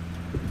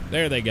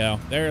 There they go.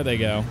 There they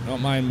go.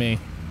 Don't mind me.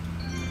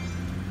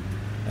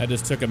 That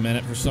just took a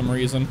minute for some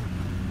reason.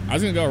 I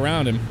was gonna go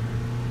around him.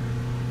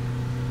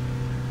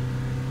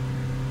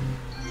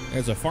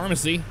 There's a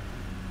pharmacy.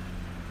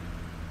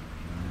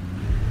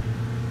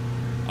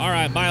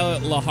 Alright, bye,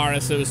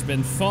 Laharis. It has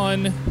been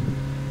fun.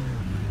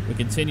 We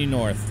continue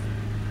north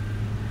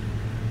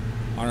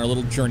on our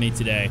little journey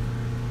today.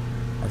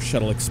 Our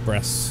shuttle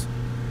express.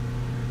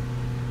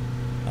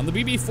 On the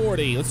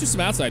BB40. Let's do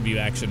some outside view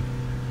action.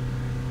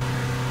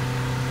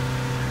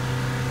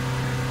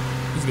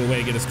 This is a good way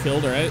to get us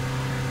killed, right?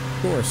 Of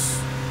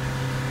course.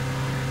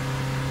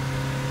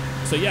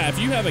 So yeah, if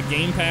you have a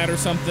gamepad or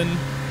something,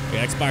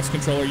 an Xbox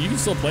controller, you can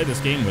still play this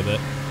game with it.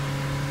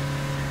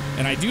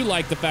 And I do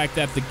like the fact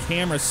that the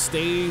camera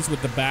stays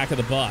with the back of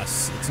the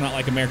bus. It's not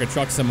like American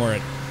Truck Sim where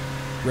it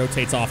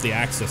rotates off the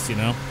axis, you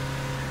know?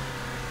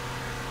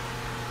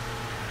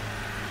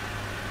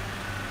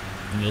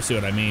 And you'll see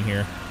what I mean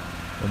here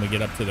when we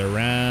get up to the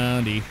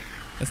roundy.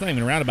 It's not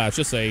even a roundabout, it's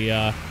just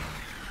a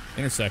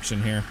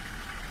intersection here.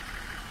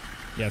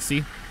 Yeah,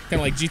 see? Kind of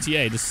like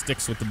GTA, just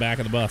sticks with the back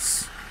of the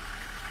bus.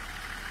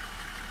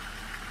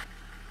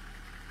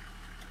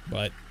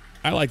 But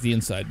I like the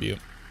inside view.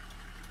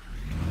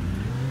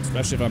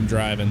 Especially if I'm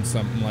driving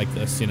something like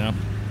this, you know?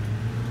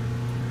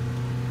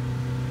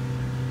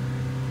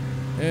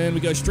 And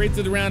we go straight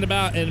through the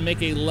roundabout and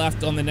make a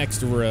left on the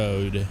next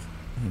road.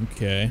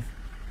 Okay.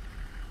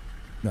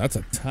 That's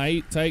a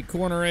tight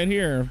corner right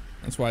here.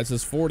 That's why it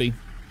says 40.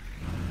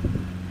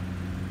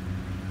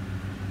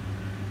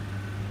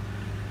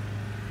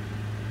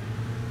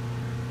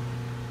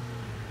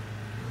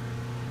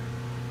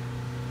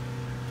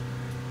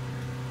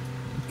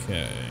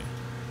 Okay.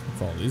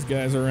 Follow these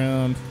guys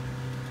around.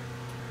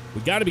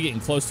 We got to be getting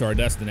close to our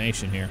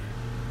destination here.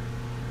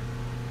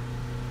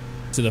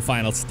 To the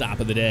final stop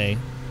of the day.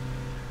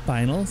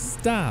 Final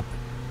stop.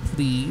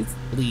 Please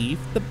leave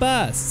the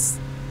bus.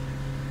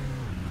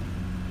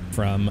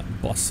 From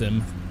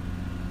Bussim.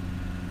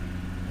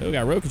 Oh, we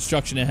got road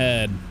construction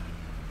ahead.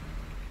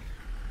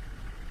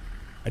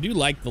 I do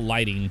like the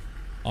lighting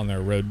on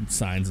their road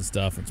signs and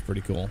stuff. It's pretty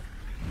cool.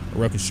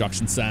 Road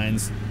construction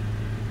signs.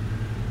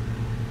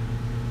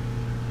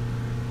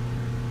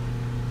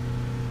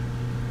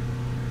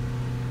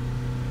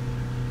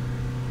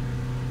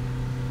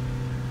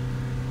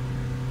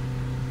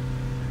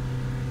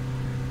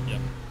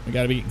 We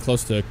gotta be getting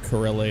close to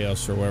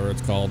Corraleos or whatever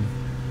it's called.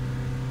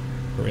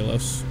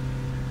 Corraleos.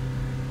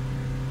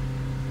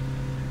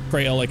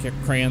 Crayola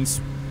crayons.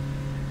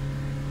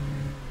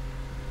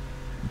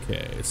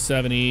 Okay,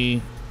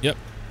 70. Yep,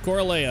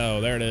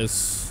 Corraleo. There it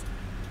is.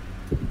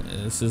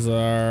 This is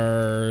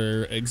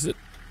our exit.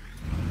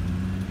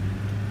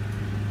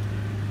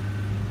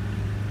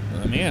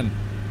 Oh, man,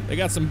 they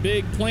got some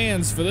big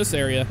plans for this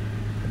area.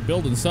 They're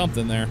building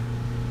something there.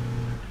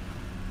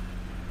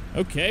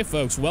 Okay,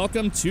 folks,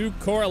 welcome to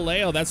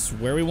Corraleo. That's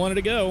where we wanted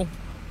to go.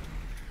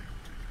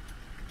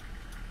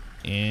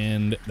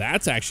 And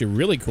that's actually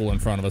really cool in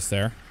front of us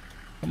there.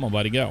 Come on,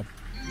 buddy, go.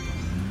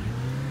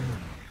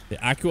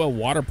 The Aqua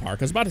Water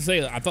Park. I was about to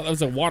say, I thought that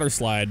was a water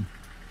slide.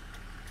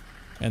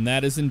 And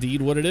that is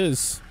indeed what it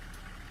is.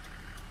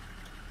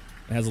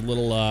 It has a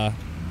little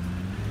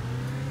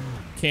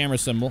camera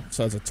symbol,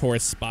 so it's a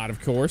tourist spot,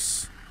 of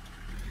course.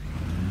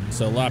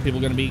 So a lot of people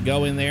are going to be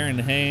going there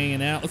and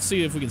hanging out. Let's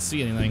see if we can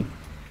see anything.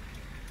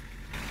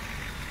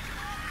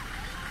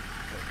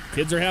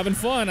 Kids are having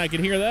fun, I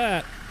can hear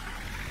that.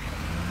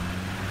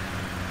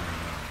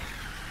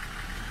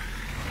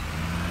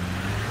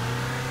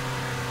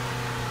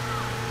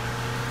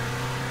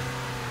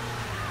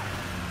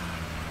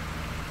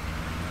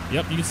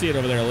 Yep, you can see it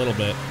over there a little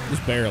bit.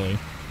 Just barely.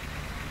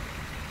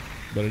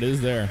 But it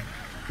is there.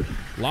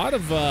 A lot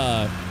of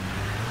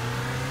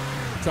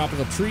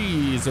tropical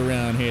trees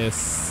around here.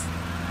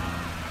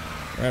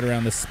 Right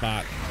around this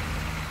spot.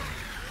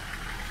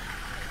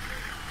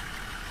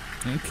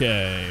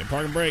 Okay,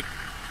 park and brake.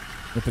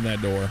 Open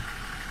that door.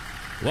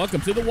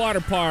 Welcome to the water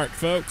park,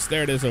 folks.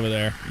 There it is over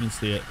there. You can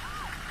see it.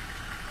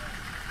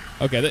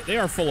 Okay, they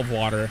are full of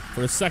water.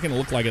 For a second, it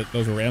looked like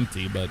those were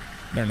empty, but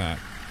they're not.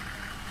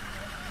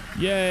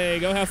 Yay,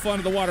 go have fun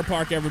at the water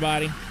park,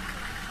 everybody.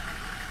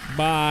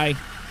 Bye.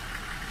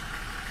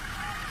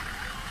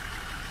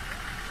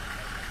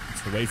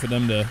 Just wait for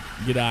them to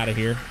get out of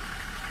here.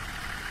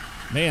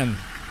 Man,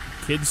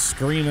 kids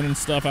screaming and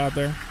stuff out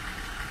there.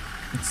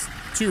 It's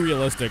too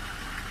realistic.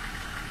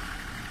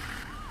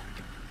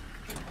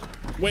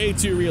 Way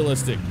too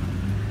realistic.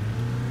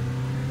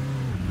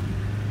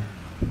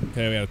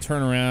 Okay, we gotta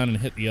turn around and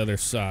hit the other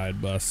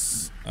side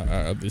bus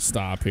of the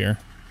stop here.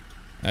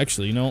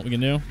 Actually, you know what we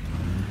can do?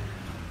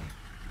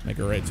 Make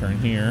a right turn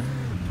here.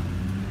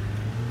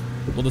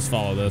 We'll just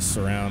follow this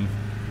around.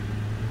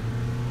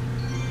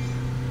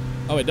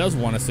 Oh, it does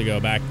want us to go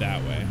back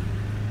that way.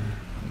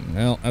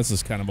 Well, that's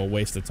just kind of a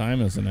waste of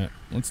time, isn't it?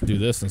 Let's do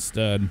this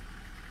instead.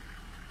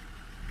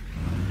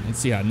 Let's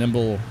see how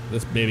nimble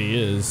this baby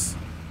is.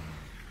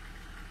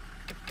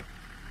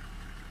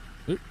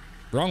 Oop,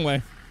 wrong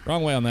way.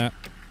 Wrong way on that.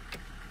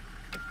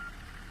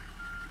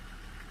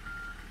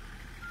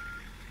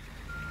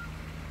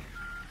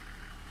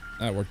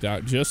 That worked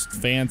out just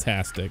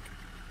fantastic.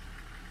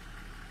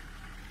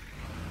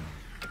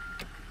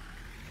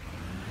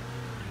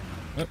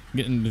 Oh,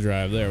 getting to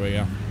drive. There we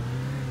go.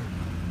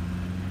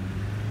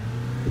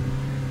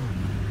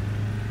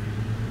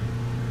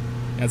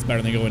 That's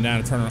better than going down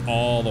and turning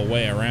all the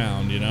way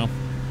around, you know?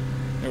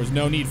 There was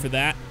no need for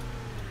that.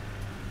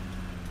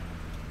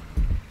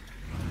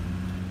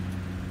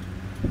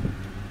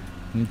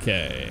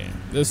 Okay,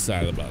 this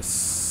side of the bus.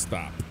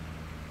 Stop.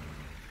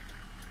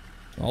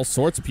 All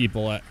sorts of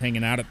people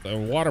hanging out at the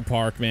water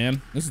park,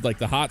 man. This is like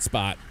the hot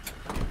spot.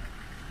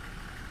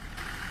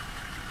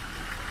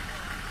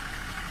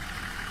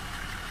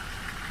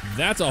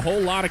 That's a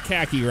whole lot of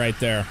khaki right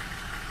there.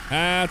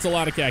 That's a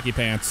lot of khaki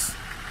pants.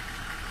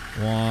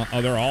 Well,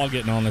 oh, they're all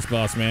getting on this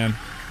bus, man.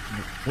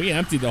 We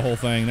emptied the whole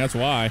thing, that's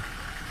why.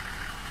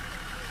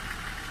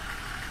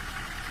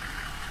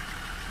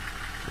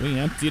 We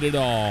emptied it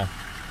all.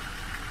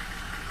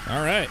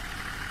 All right.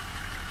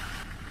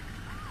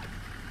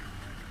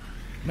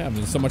 I'm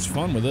having so much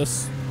fun with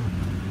this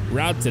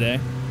route today.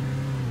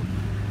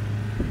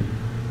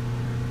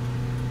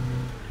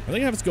 I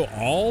think I have to go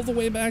all the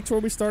way back to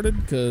where we started,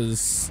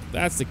 because if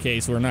that's the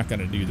case, we're not going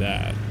to do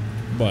that.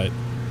 But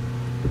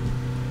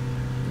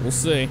we'll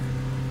see.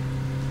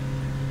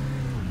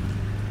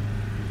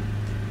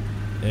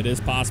 It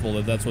is possible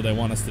that that's what they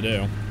want us to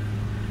do.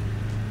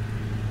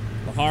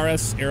 The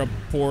Harris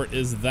Airport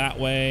is that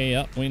way.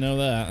 Yep, we know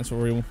that. That's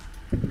where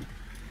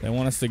they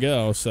want us to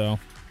go, so.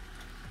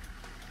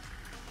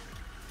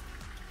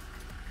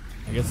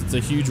 I guess it's a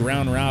huge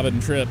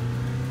round-robin trip.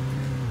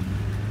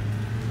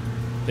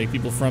 Take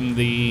people from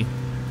the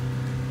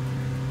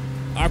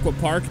aqua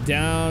park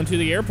down to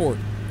the airport,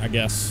 I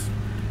guess.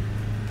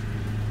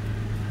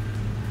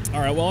 All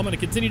right, well, I'm going to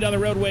continue down the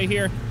roadway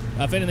here.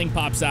 If anything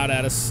pops out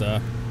at us,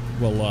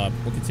 we'll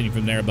continue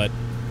from there. But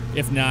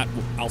if not,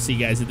 I'll see you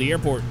guys at the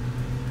airport.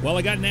 Well,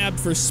 I got nabbed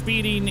for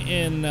speeding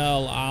in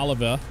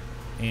Oliva,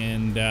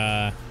 and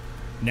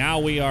now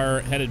we are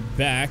headed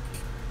back.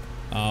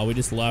 We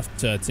just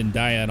left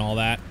Tindaya and all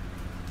that.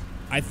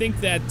 I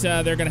think that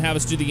they're going to have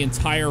us do the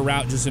entire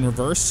route just in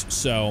reverse,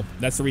 so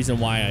that's the reason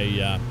why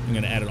I'm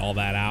going to edit all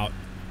that out.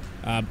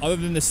 Other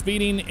than the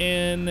speeding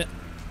in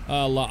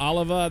La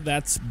Oliva,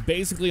 that's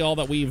basically all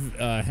that we've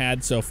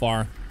had so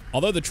far.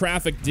 Although the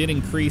traffic did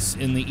increase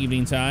in the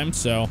evening time,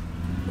 so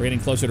we're getting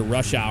closer to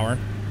rush hour.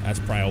 That's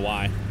probably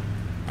why.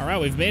 All right,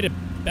 we've made it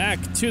back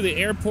to the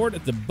airport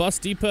at the bus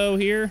depot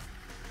here.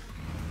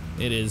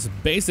 It is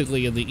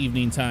basically in the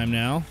evening time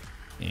now.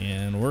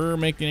 And we're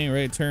making a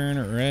right turn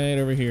right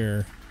over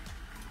here.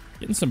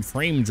 Getting some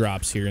frame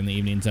drops here in the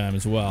evening time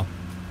as well.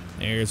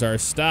 There's our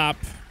stop.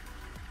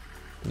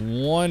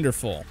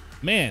 Wonderful.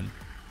 Man,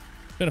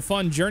 it's been a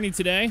fun journey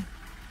today.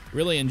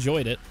 Really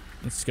enjoyed it.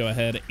 Let's go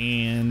ahead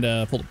and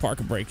pull the park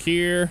and brake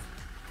here.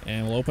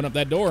 And we'll open up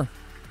that door.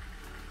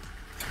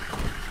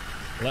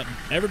 Let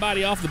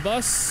everybody off the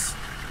bus.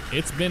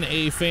 It's been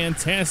a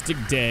fantastic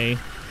day.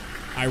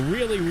 I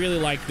really, really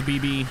like the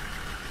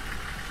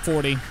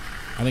BB40.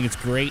 I think it's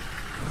great.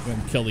 Go ahead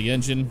and kill the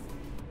engine.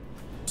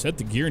 Set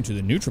the gear into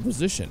the neutral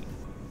position.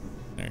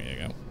 There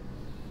you go.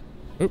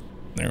 Oop,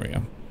 there we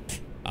go.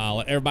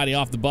 Let everybody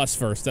off the bus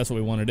first. That's what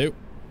we want to do.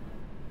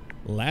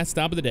 Last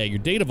stop of the day. Your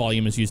data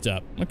volume is used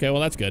up. Okay,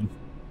 well, that's good.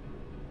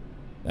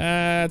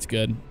 That's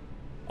good.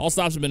 All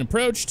stops have been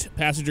approached.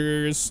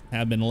 Passengers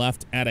have been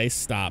left at a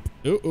stop.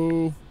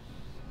 Ooh.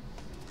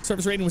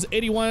 Service rating was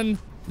 81.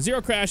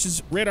 0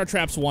 crashes. Radar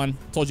traps 1.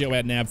 Told you I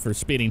had nabbed for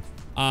speeding.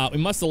 We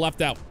must have left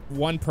that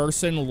one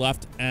person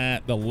left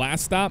at the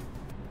last stop.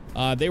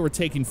 They were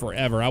taking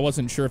forever. I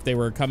wasn't sure if they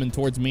were coming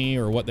towards me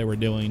or what they were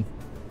doing.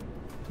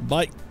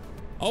 But,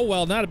 oh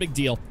well, not a big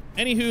deal.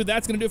 Anywho,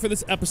 that's going to do it for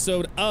this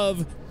episode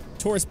of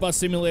Tourist Bus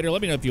Simulator.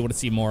 Let me know if you want to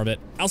see more of it.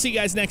 I'll see you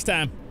guys next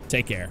time.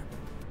 Take care.